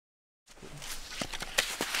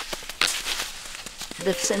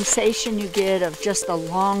The sensation you get of just a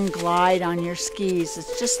long glide on your skis,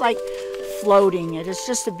 it's just like floating. It is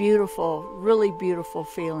just a beautiful, really beautiful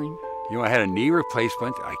feeling. You know, I had a knee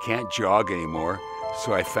replacement. I can't jog anymore.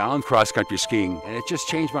 So I found cross-country skiing, and it just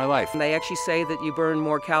changed my life. They actually say that you burn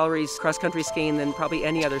more calories cross-country skiing than probably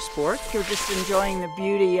any other sport. You're just enjoying the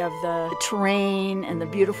beauty of the terrain and the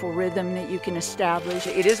beautiful rhythm that you can establish.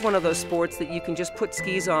 It is one of those sports that you can just put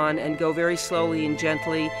skis on and go very slowly and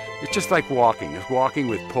gently. It's just like walking. It's walking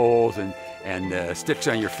with poles and sticks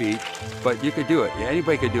on your feet, but you could do it. Yeah,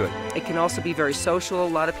 anybody could do it. It can also be very social. A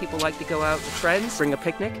lot of people like to go out with friends, bring a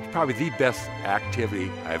picnic. Probably the best activity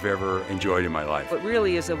I've ever enjoyed in my life. It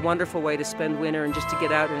really is a wonderful way to spend winter and just to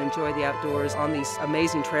get out and enjoy the outdoors on these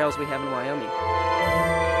amazing trails we have in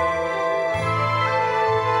Wyoming.